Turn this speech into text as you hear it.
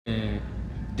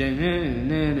All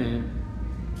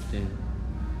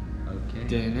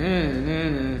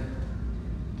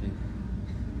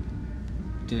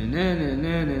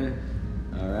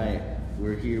right,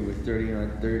 we're here with 30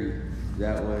 on 30.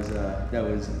 That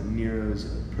was Nero's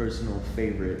personal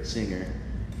favorite singer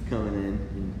coming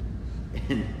in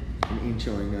and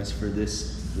introing us for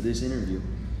this interview.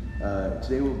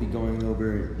 Today we'll be going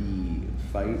over the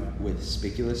fight with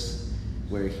Spiculus,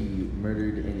 where he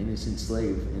murdered an innocent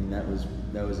slave, and that was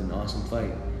an awesome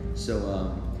fight.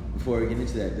 So before we get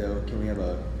into that, though, can we have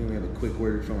a quick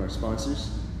word from our sponsors?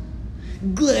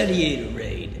 Gladiator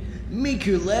Raid. Make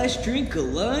your last drink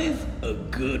alive a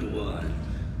good one.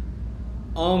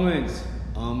 Almonds.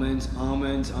 Almonds,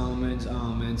 almonds, almonds,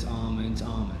 almonds, almonds,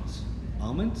 almonds.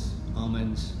 Almonds?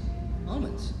 Almonds.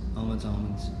 Almonds. Almonds,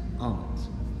 almonds, almonds.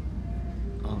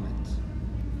 Almonds.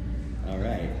 All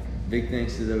right. Big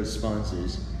thanks to those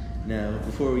sponsors. Now,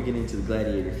 before we get into the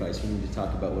gladiator fights, we need to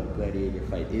talk about what a gladiator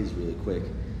fight is really quick.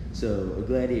 So, a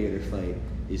gladiator fight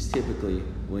is typically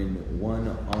when one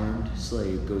armed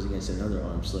slave goes against another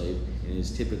armed slave, and it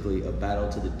is typically a battle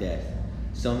to the death.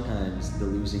 Sometimes the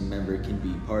losing member can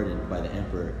be pardoned by the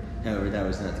emperor. However, that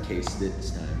was not the case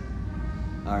this time.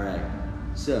 All right.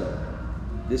 So,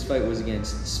 this fight was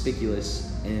against Spiculus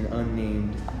and an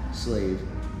unnamed slave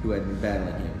who had been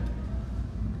battling him.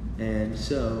 And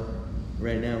so,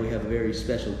 right now we have a very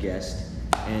special guest,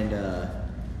 and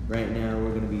right now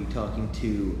we're going to be talking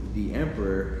to the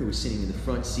emperor, who was sitting in the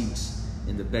front seats,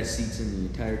 in the best seats in the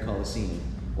entire Colosseum,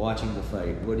 watching the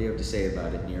fight. What do you have to say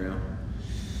about it, Nero?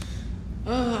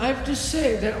 I have to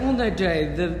say that on that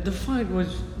day, the fight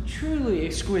was truly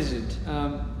exquisite.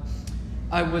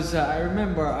 I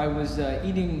remember I was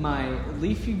eating my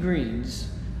leafy greens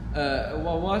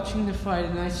while watching the fight,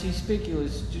 and I see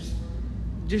Spiculus just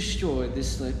destroy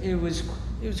this slave. It was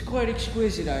quite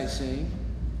exquisite, I'd say.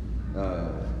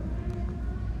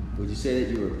 Would you say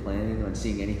that you were planning on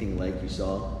seeing anything like you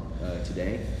saw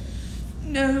today?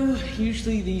 No,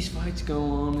 usually these fights go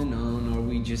on, or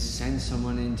we just send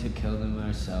someone in to kill them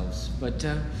ourselves. But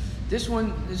this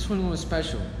one was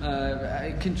special.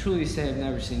 I can truly say I've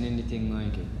never seen anything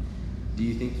like it. Do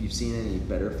you think you've seen any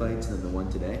better fights than the one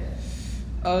today?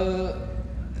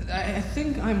 I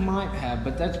think I might have,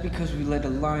 but that's because we let a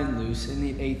lion loose and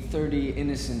it ate 30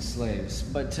 innocent slaves.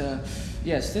 But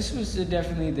yes, this was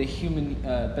definitely the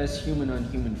best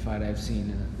human-on-human fight I've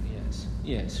seen.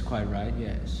 Yes, quite right.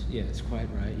 Yes, quite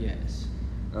right. Yes.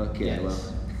 Okay, yes.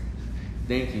 Well,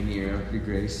 thank you, Nero, Your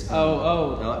Grace.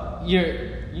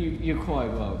 You're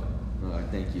quite welcome. All right,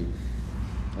 thank you.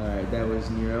 All right, that was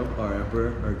Nero, our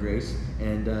emperor, our grace,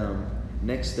 and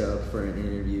next up for an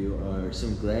interview are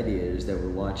some gladiators that we're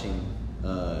watching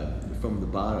from the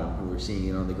bottom, who we're seeing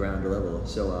it on the ground level.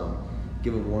 So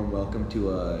give a warm welcome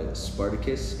to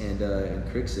Spartacus and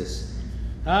Crixus.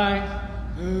 Hi.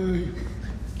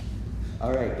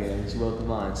 All right, guys,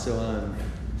 welcome on. So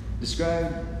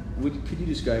could you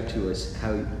describe to us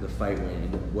how the fight went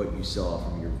and what you saw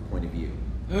from your point of view?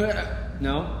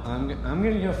 No, I'm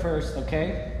gonna go first,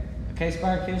 okay? Okay,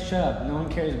 Spartacus, shut up. No one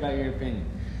cares about your opinion.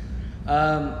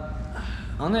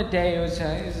 On that day, it was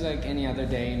like any other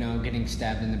day, getting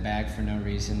stabbed in the back for no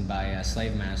reason by a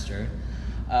slave master.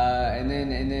 And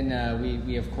then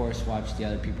we of course watched the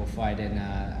other people fight. And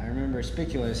I remember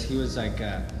Spiculus. He was like,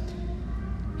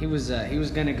 he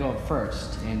was gonna go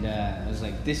first, and I was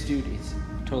like, this dude is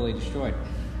totally destroyed.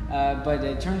 But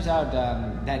it turns out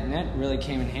that net really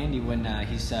came in handy when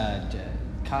he's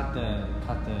caught the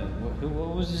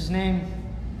what was his name?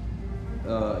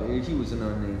 He was an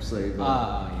unnamed slave.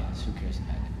 Yes, who cares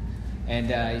about it? And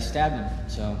he stabbed him,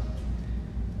 so...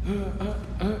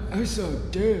 I saw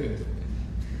death.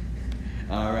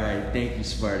 All right, thank you,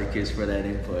 Spartacus, for that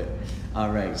input.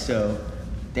 All right, so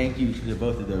thank you to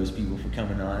both of those people for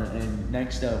coming on. And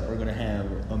next up, we're going to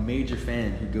have a major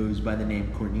fan who goes by the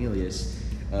name Cornelius,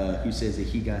 who says that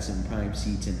he got some prime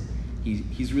seats, and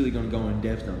he's really going to go in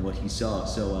depth on what he saw.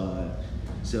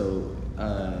 So,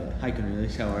 hi,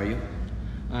 Cornelius, how are you?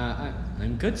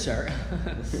 I'm good, sir.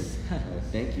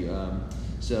 Thank you.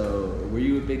 So, were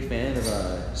you a big fan of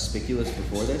Spiculus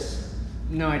before this?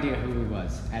 No idea who he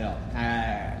was at all.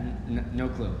 No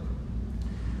clue.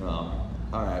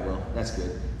 All right, well, that's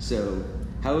good. So,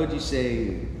 how would you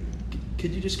say,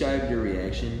 could you describe your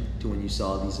reaction to when you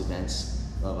saw these events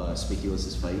of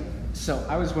Spiculus's fight? So,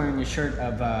 I was wearing a shirt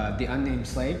of the unnamed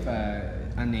slave,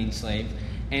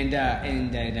 and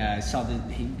I saw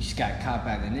that he just got caught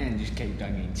by the net and just kept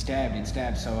getting stabbed and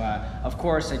stabbed. So, of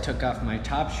course, I took off my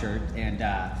top shirt, and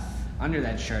under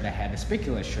that shirt, I had a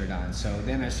Spiculus shirt on. So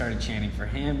then I started chanting for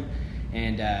him,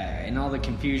 and all the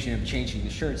confusion of changing the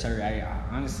shirts, I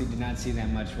honestly did not see that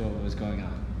much what was going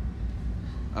on.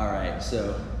 All right,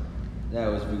 so that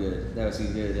was good. That was a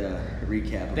good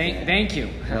recap. Of that. Thank you.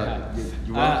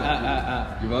 You're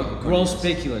welcome. You're welcome. Roll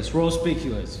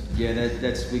Spiculous. Yeah,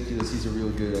 that's Spiculous. He's a real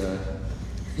good.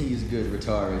 He's a good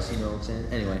guitarist. You know what I'm saying?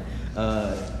 Anyway,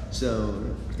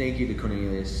 so thank you to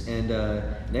Cornelius. And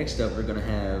next up, we're gonna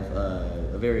have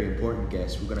a very important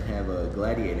guest. We're gonna have a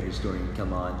gladiator historian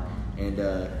come on, and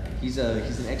he's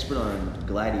an expert on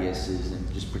gladiuses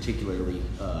and just particularly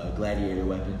gladiator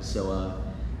weapons. So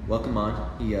welcome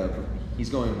on. He's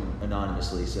going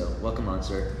anonymously, so welcome on,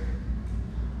 sir.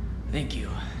 Thank you.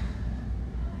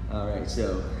 All right,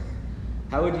 so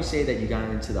how would you say that you got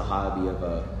into the hobby of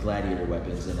gladiator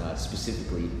weapons and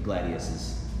specifically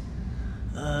gladiuses?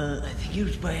 I think it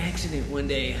was by accident one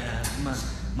day.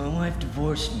 My wife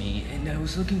divorced me, and I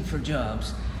was looking for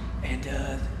jobs, and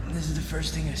this is the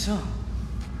first thing I saw.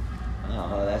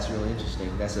 Oh, that's really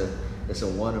interesting. That's a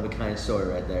one-of-a-kind story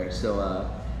right there. So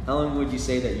how long would you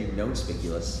say that you've known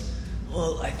Spiculous?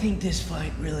 Well, I think this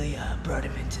fight really brought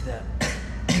him into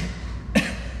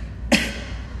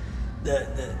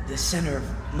the center of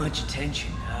much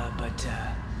attention. But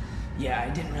yeah, I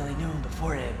didn't really know him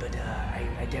before that, but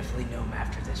I definitely know him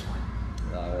after this one.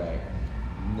 All right.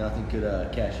 Nothing could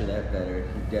capture that better.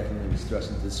 He definitely was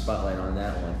thrust into the spotlight on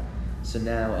that one. So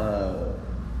now,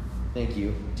 thank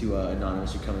you to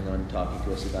Anonymous for coming on and talking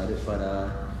to us about it. But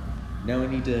now we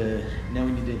need to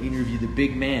interview the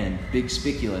big man, Big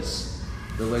Spiculous,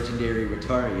 the legendary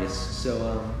Rotarius.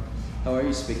 So how are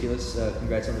you, Spiculous?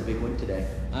 Congrats on the big win today.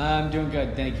 I'm doing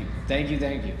good. Thank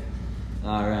you.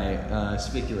 All right,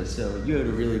 Spiculous. So you had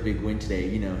a really big win today.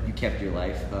 You know, you kept your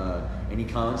life. Any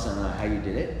comments on how you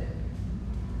did it?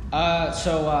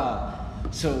 So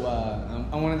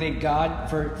I want to thank God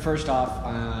for first off.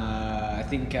 I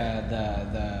think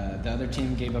the other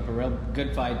team gave up a real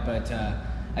good fight, but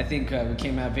I think we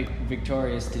came out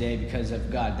victorious today because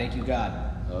of God. Thank you, God.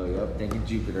 Oh, yep. Thank you,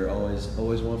 Jupiter. Always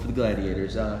one for the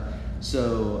gladiators.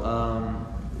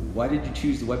 Why did you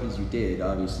choose the weapons you did?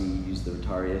 Obviously, you used the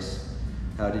Rotarius.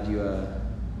 How did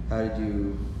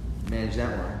you manage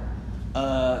that one?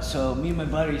 So me and my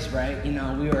buddies, right? You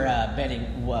know, we were betting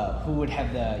who would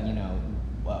have the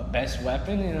best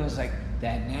weapon, and it was like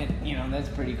that net. You know, that's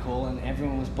pretty cool, and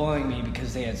everyone was bullying me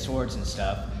because they had swords and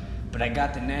stuff. But I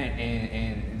got the net,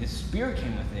 and the spear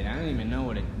came with it. I don't even know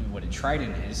what a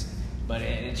trident is, but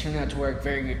it turned out to work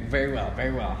very, very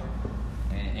well.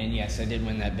 And yes, I did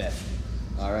win that bet.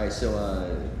 All right, so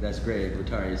that's great.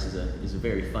 Rotarius is a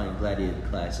very fine gladiator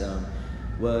class.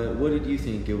 What did you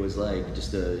think it was like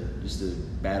just to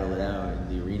battle it out in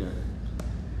the arena?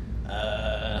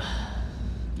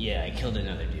 Yeah, I killed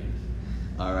another dude.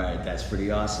 All right, that's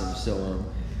pretty awesome. So,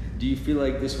 do you feel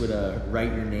like this would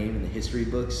write your name in the history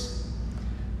books?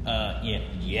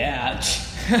 Yeah.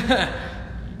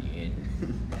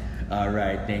 All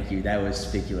right, thank you. That was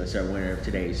Spiculous, our winner of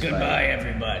today's fight. Goodbye,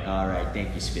 everybody. All right,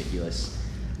 thank you, Spiculous.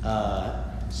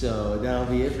 So that'll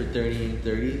be it for 30 and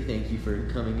 30. Thank you for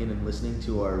coming in and listening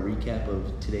to our recap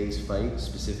of today's fight,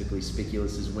 specifically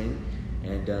Spiculous's win.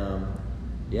 And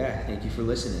yeah, thank you for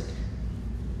listening.